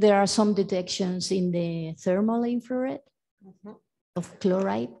 there are some detections in the thermal infrared of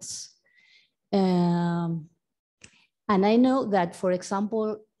chlorides. And I know that, for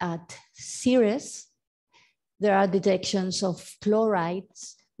example, at CIRIS, there are detections of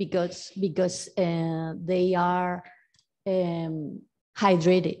chlorides because they are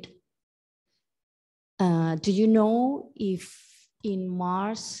hydrated. Do you know if in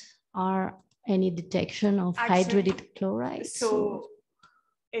Mars are any detection of hydrated chlorides? So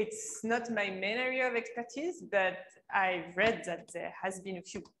it's not my main area of expertise, but I read that there has been a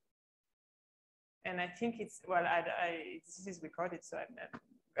few. And I think it's, well, this is recorded, so I'm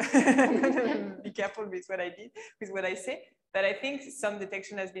going to be careful with what I did, with what I say. But I think some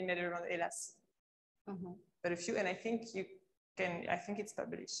detection has been made around ELAS. But a few, and I think I think it's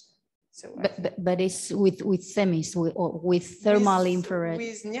published. So but it's with semis or with thermal infrared?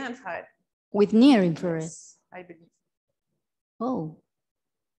 With near infrared. With near infrared? Yes, I believe. Oh.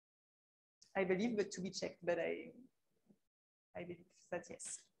 I believe, but to be checked, but I believe that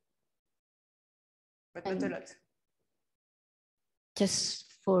yes. But not a lot.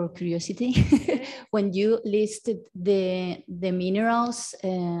 Just for curiosity, when you listed the minerals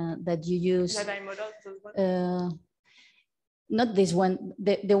that you use, that I modeled those ones? Not this one,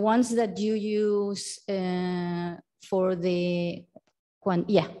 the ones that you use for the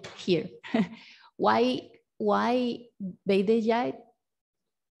here. Why Beidejite?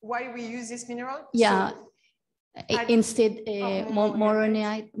 Why we use this mineral? Yeah. So Instead,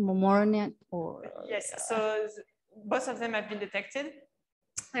 moronite or... Yes, so both of them have been detected.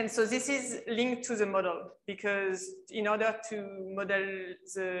 And so this is linked to the model, because in order to model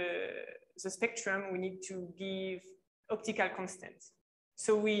the spectrum, we need to give optical constants.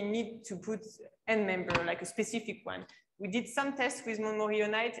 So we need to put n member, like a specific one. We did some tests with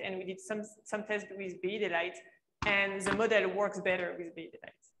morionite and we did some tests with beryllite, and the model works better with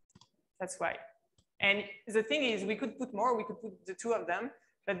beryllite. That's why. And the thing is, we could put more, we could put the two of them,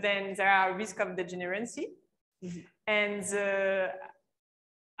 but then there are risk of degeneracy. And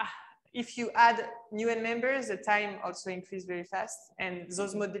if you add new n members, the time also increases very fast. And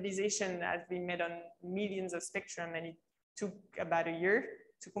those modelizations have been made on millions of spectrum, and it took about a year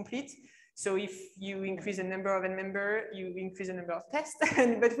to complete. So if you increase the number of n member, you increase the number of tests.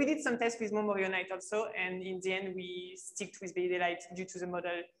 But we did some tests with morionite also, and in the end, we stick with beryllite due to the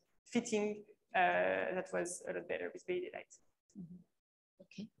model fitting. That was a lot better with beryllite.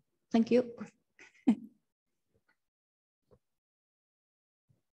 Okay, thank you.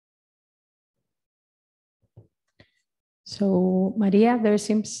 So, Maria, there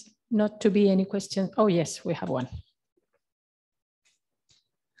seems not to be any questions. Oh, yes, we have one.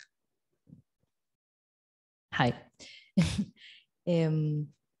 Hi.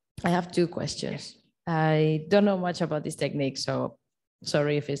 I have two questions. I don't know much about this technique, so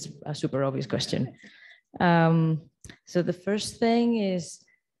sorry if it's a super obvious question. So the first thing is,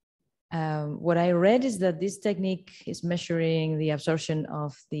 what I read is that this technique is measuring the absorption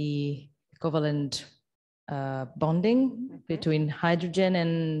of the covalent bonding between hydrogen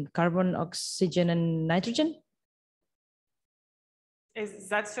and carbon, oxygen, and nitrogen. Is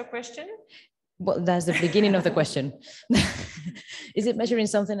that your question? Well, that's the beginning of the question. Is it measuring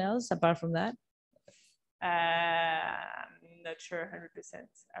something else apart from that? I'm not sure 100%.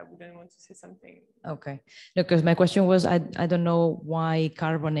 I wouldn't want to say something. Okay. No, because my question was, I don't know why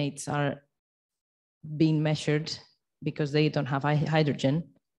carbonates are being measured because they don't have hydrogen.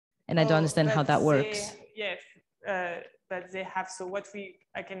 And I don't understand how that works. Yeah, but they have, so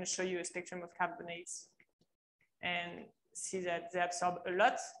I can show you a spectrum of carbonates and see that they absorb a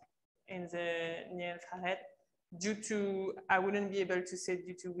lot in the near infrared due to, I wouldn't be able to say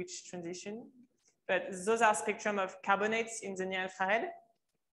due to which transition, but those are spectrum of carbonates in the near infrared.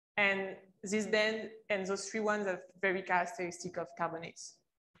 And this band and those three ones are very characteristic of carbonates.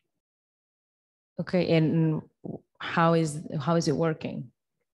 Okay, and how is it working?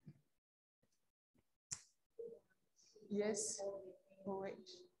 Yes. Oh, wait.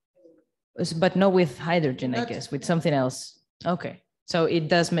 But not with hydrogen, I guess, with something else. Okay, so it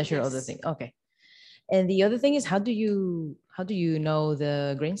does measure Yes. other things. Okay, and the other thing is, how do you know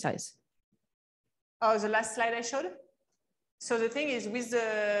the grain size? Oh, the last slide I showed. So the thing is with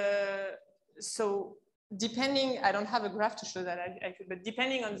so depending, I don't have a graph to show that, but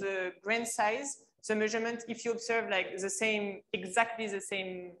depending on the grain size, the measurement, if you observe like exactly the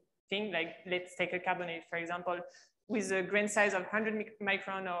same thing, like let's take a carbonate, for example, with a grain size of 100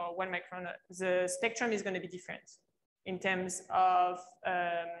 micron or 1 micron, the spectrum is going to be different in terms of,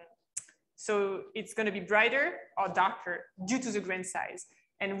 so it's going to be brighter or darker due to the grain size.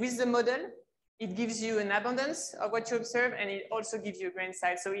 And with the model, it gives you an abundance of what you observe, and it also gives you a grain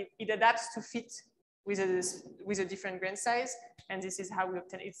size. So it adapts to fit with a different grain size. And this is how we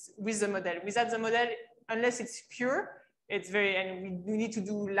obtain it with the model. Without the model, unless it's pure, it's very, and we need to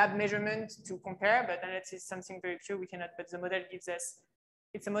do lab measurement to compare, but unless it's something very pure, we cannot. But the model gives us,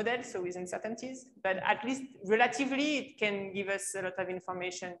 it's a model, so with uncertainties, but at least relatively, it can give us a lot of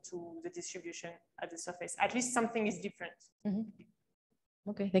information to the distribution at the surface. At least something is different. Mm-hmm.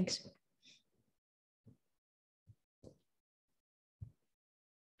 Okay, thanks.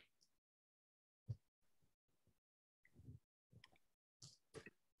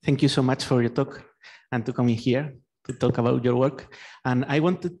 Thank you so much for your talk and to coming here to talk about your work. And I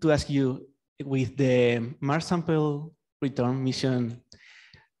wanted to ask you, with the Mars sample return mission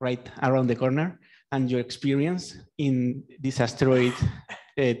right around the corner and your experience in this asteroid,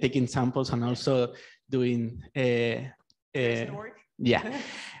 taking samples and also doing Work. Yeah.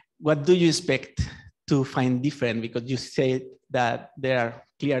 What do you expect to find different? Because you said that there are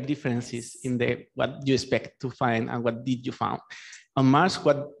clear differences in what you expect to find and what did you find. On Mars,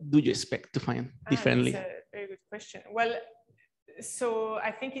 what do you expect to find differently? That's a very good question. Well, so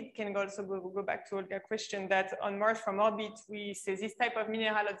I think it can also go back to Olga's question that on Mars from orbit, we say this type of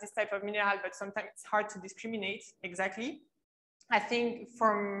mineral or this type of mineral, but sometimes it's hard to discriminate exactly. I think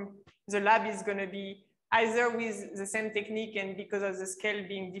from the lab is going to be either with the same technique and because of the scale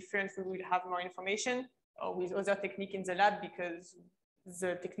being different, we will have more information, or with other technique in the lab because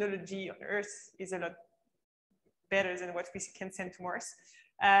the technology on Earth is a lot better than what we can send to Mars.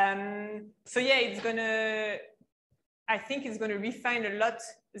 So yeah, I think it's gonna refine a lot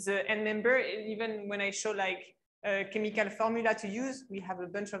the N number. Even when I show like a chemical formula to use, we have a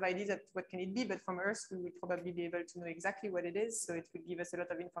bunch of ideas of what can it be, but from Earth, we will probably be able to know exactly what it is. So it will give us a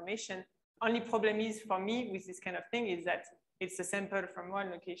lot of information. Only problem is for me with this kind of thing is that it's a sample from one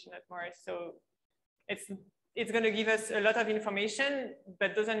location at Mars. So it's going to give us a lot of information,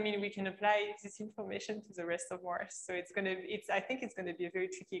 but doesn't mean we can apply this information to the rest of Mars. So I think it's going to be a very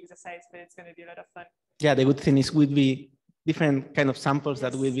tricky exercise, but it's going to be a lot of fun. Yeah, the good thing is would be different kind of samples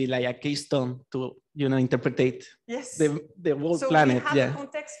that will be like a keystone to, interpret the whole planet. So we have a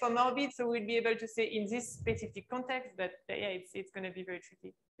context from orbit, so we'll be able to say in this specific context, but yeah, it's going to be very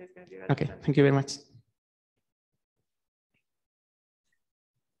tricky. It's going to be a lot of fun. Thank you very much.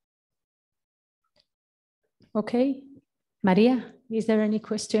 Okay, Maria, is there any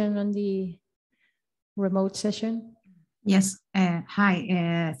question on the remote session? Yes.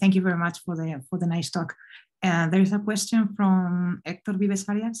 Hi. Thank you very much for the nice talk. There is a question from Hector Vives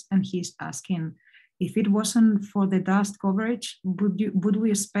Arias, and he's asking, if it wasn't for the dust coverage, would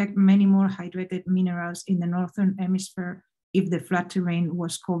we expect many more hydrated minerals in the northern hemisphere if the flat terrain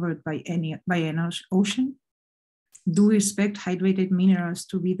was covered by an ocean? Do we expect hydrated minerals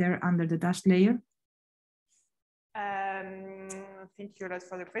to be there under the dust layer? Thank you a lot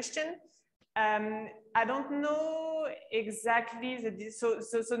for the question. I don't know exactly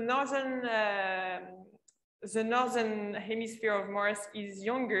the northern hemisphere of Mars is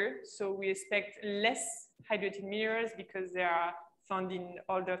younger, so we expect less hydrated minerals because they are found in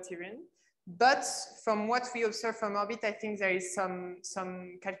older terrain. But from what we observe from orbit, I think there is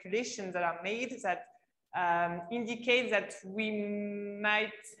some calculations that are made that indicate that we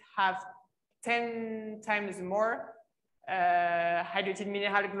might have 10 times more hydrated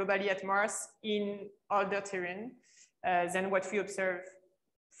mineral globally at Mars in older terrain than what we observe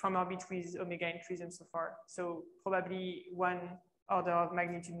from orbit with Omega and CRISM so far. So probably one order of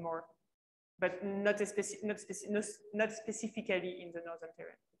magnitude more, but not specifically in the northern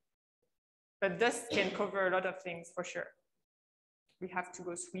terrain. But dust can cover a lot of things for sure. We have to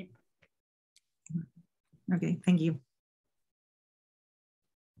go sweep. Okay, thank you.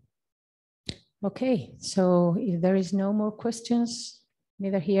 Okay, so if there is no more questions,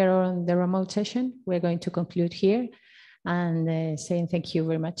 neither here or on the remote session, we're going to conclude here and saying thank you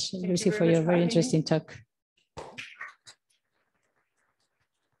very much, Lucie, for your very interesting talk.